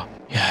single?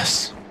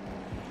 Yes.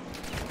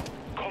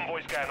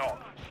 Convoy's going on.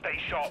 Stay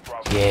sharp, bro.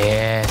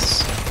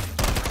 Yes.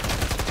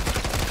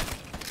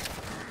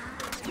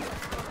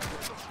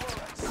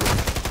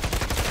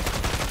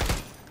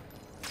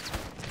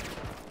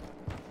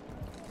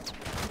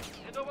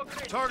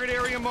 Target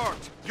area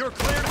marked. You're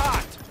cleared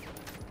hot.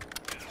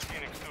 This is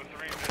Phoenix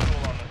 2-3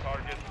 visual on the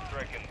target.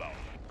 Strike inbound.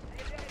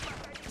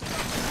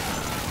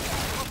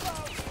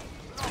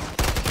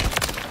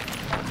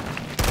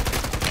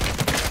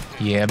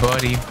 Yeah,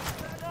 buddy.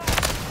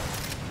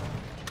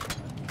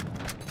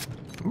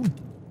 Ooh.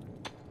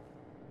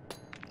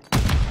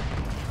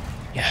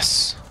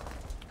 Yes.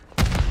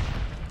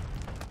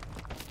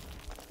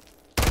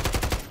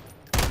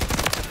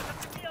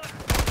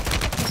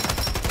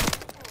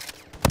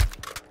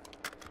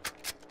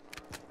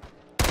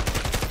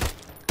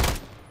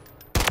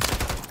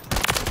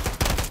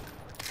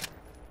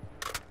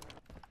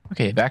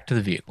 Okay, back to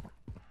the vehicle.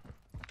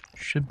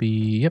 Should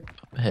be, yep,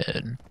 up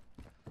ahead.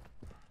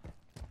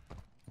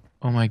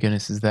 Oh my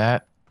goodness, is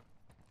that?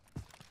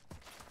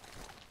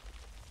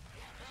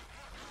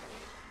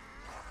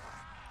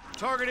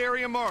 Target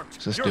area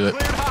marked. Let's You're do it.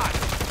 cleared hot.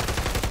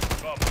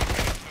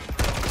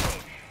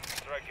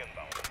 Strike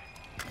inbound.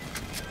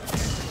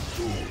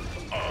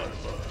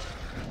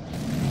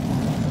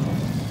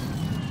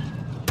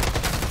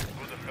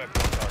 Good effect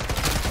on target.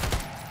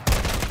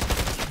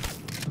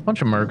 A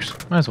bunch of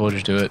mercs. Might as well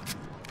just do it.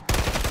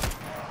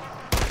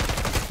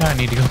 I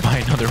need to go buy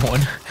another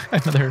one.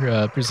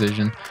 Another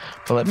precision.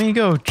 But let me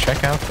go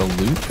check out the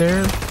loot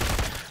there.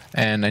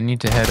 And I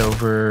need to head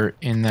over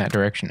in that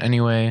direction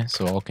anyway.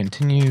 So I'll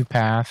continue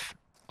path,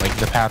 like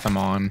the path I'm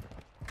on.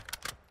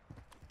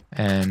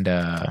 And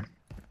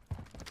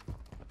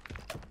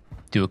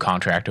do a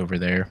contract over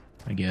there,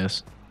 I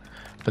guess.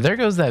 But there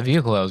goes that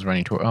vehicle I was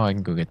running toward. Oh, I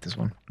can go get this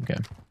one. Okay.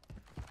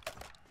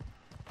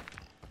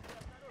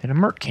 Hit a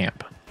merc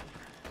camp.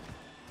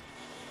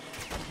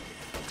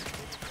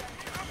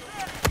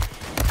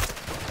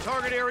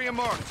 Target area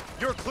marked.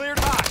 You're cleared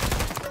hot.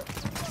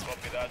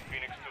 Copy that.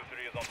 Phoenix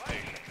 2-3 is on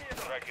station.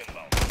 Strike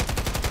inbound.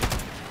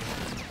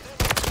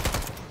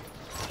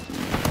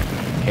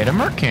 Hit a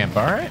merc camp,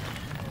 alright.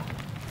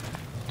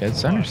 Dead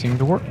center seemed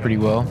to work pretty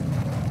well.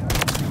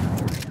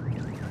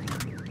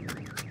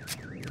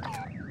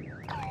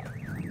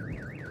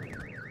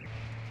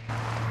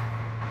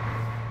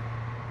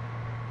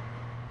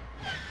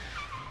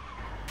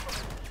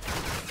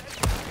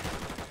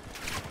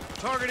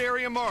 Target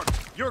area marked.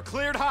 You're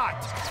cleared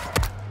hot.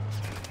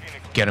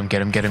 Get him,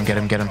 get him, get him, get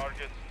him, get him.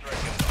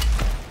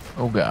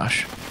 Oh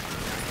gosh.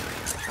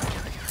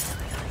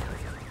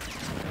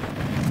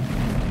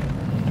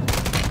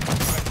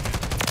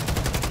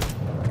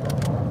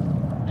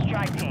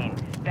 Strike team.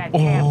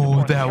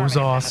 Oh, that was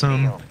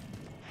awesome.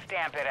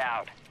 Stamp it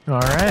out.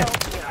 Alright.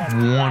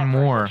 One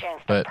more.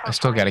 But I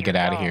still gotta get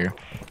out of here.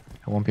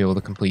 I won't be able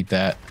to complete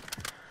that.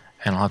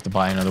 And I'll have to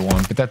buy another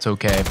one, but that's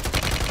okay.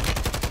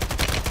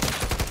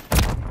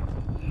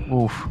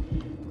 Oof.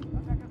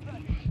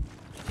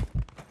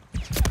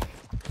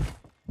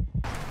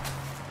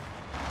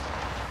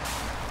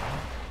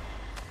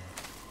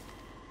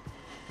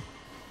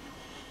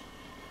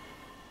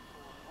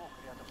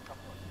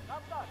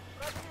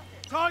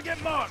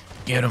 Target marked.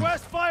 Get him.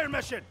 Request fire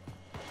mission.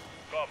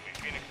 Copy.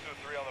 Phoenix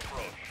 2-3 on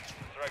approach.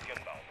 Strike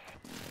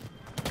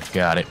inbound.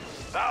 Got it.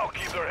 Now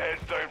keep their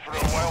heads down for a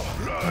while.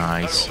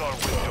 Nice. That's our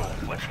window.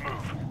 Let's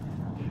move.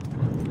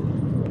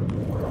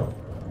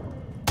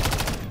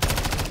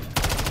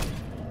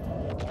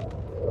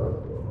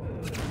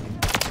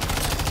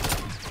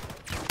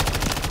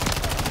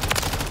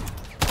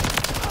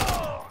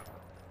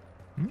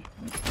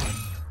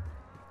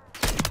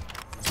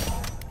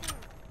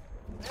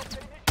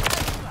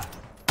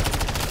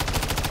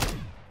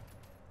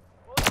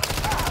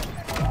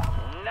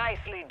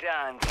 Nicely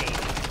done, team.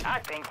 I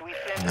think we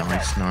send the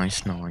Nice, best.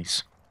 nice,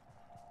 nice.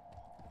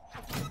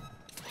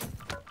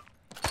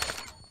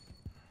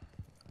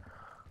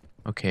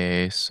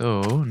 Okay,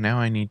 so now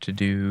I need to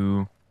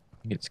do...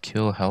 It's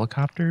kill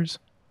helicopters?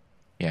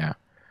 Yeah.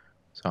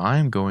 So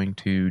I'm going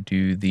to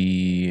do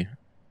the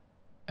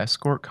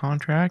escort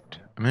contract.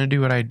 I'm going to do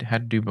what I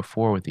had to do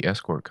before with the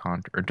escort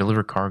contract, or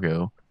deliver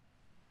cargo.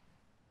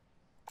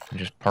 And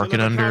just park it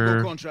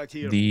under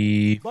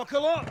the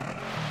Buckle up.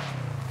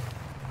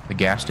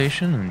 gas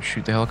station and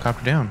shoot the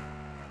helicopter down.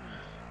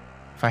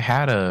 If I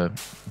had a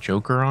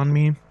Joker on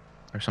me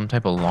or some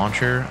type of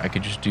launcher, I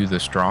could just do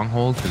the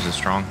stronghold, because the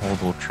stronghold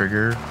will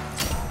trigger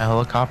a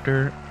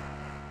helicopter.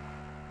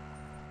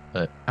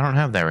 But I don't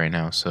have that right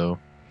now, so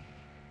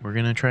we're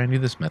gonna try and do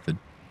this method.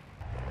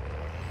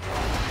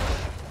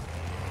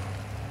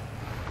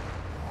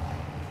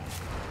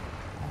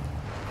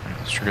 Alright,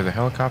 let's trigger the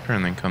helicopter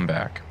and then come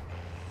back.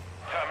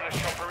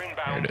 Terminus chopper There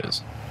inbound. it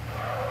is.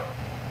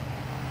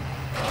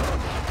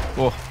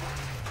 Whoa.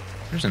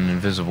 There's an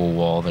invisible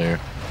wall there.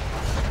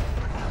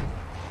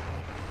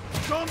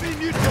 Zombie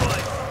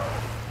neutralized.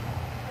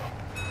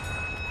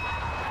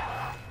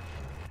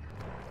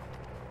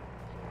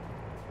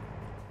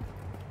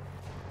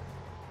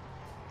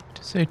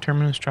 To say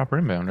terminus chopper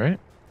inbound, right?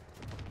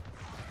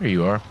 There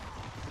you are.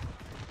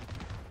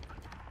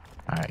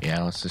 Alright,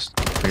 yeah, let's just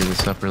clear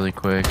this up really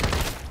quick.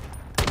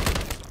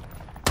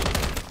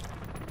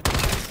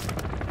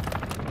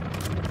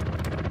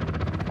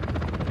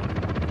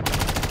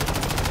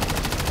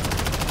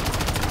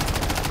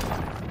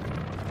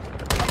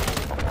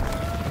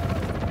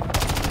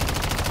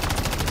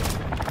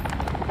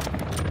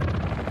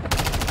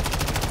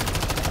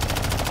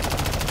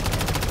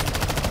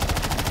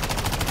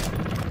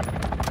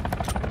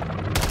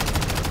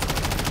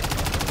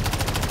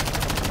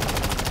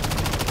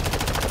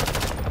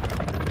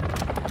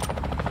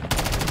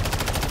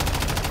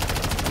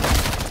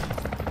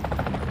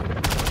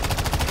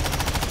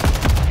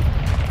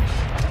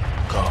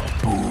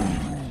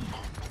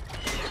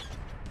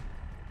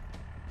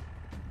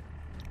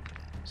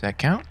 Does that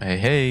count? Hey,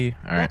 hey.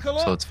 Alright,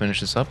 so let's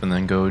finish this up and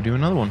then go do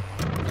another one.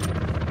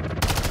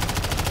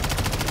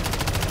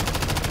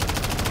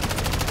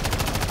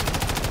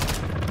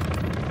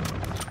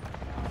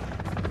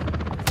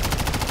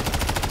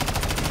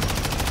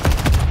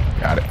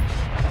 Got it.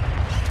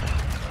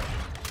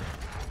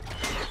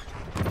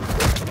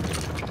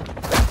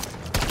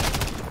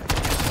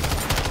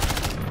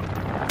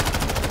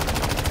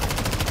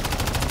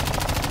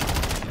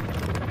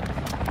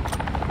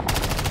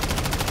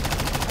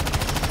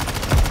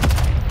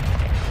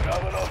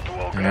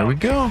 There we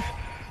go.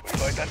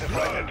 We've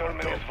identified the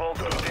terminus vault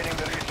containing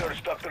the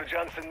research Dr.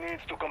 Johnson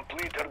needs to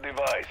complete her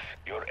device.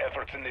 Your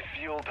efforts in the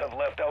field have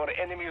left our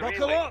enemy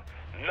reeling.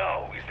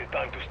 Now is the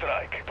time to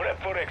strike.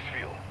 Prep for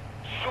exfil.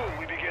 Soon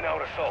we begin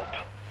our assault.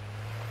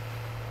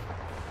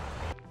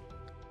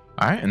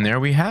 Alright, and there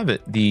we have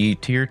it. The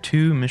Tier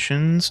 2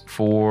 missions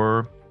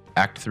for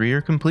Act 3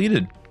 are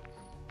completed.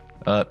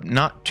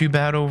 Not too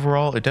bad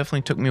overall. It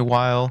definitely took me a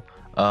while.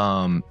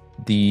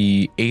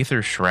 The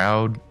Aether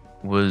Shroud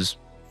was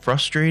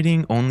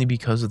frustrating only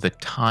because of the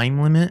time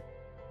limit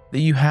that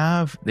you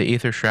have. The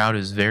Aether Shroud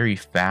is very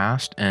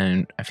fast,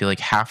 and I feel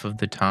like half of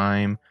the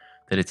time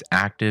that it's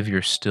active,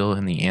 you're still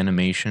in the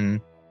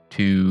animation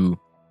to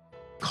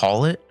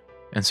call it,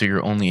 and so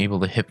you're only able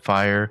to hip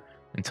fire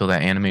until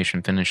that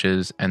animation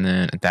finishes, and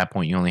then at that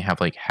point you only have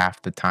like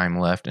half the time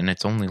left, and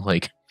it's only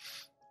like,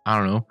 I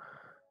don't know,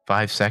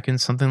 5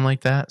 seconds, something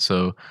like that.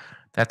 So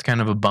that's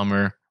kind of a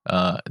bummer.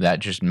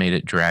 That just made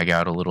it drag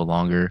out a little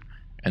longer.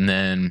 And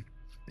then,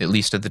 at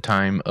least at the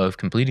time of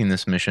completing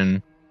this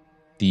mission,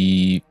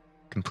 killing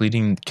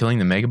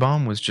the Mega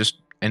Bomb was just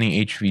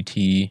any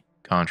HVT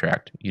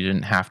contract. You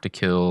didn't have to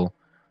kill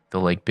the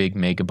like big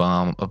Mega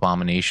Bomb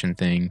abomination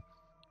thing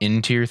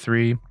in Tier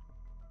 3,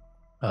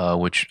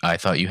 which I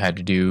thought you had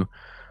to do.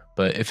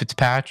 But if it's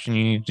patched and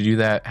you need to do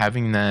that,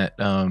 having that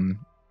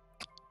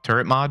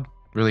turret mod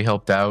really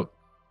helped out.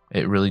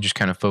 It really just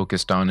kind of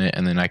focused on it,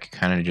 and then I could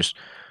kind of just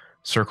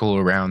circle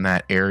around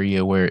that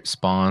area where it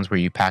spawns, where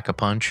you pack a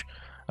punch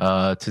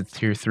to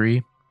Tier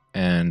 3,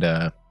 and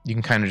you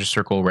can kind of just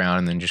circle around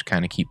and then just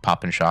kind of keep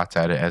popping shots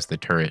at it as the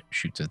turret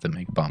shoots at the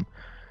Mega Bomb.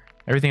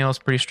 Everything else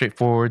pretty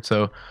straightforward,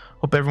 so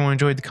hope everyone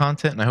enjoyed the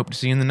content, and I hope to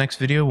see you in the next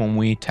video when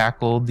we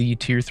tackle the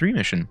Tier 3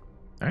 mission.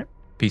 Alright,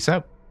 peace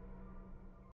out.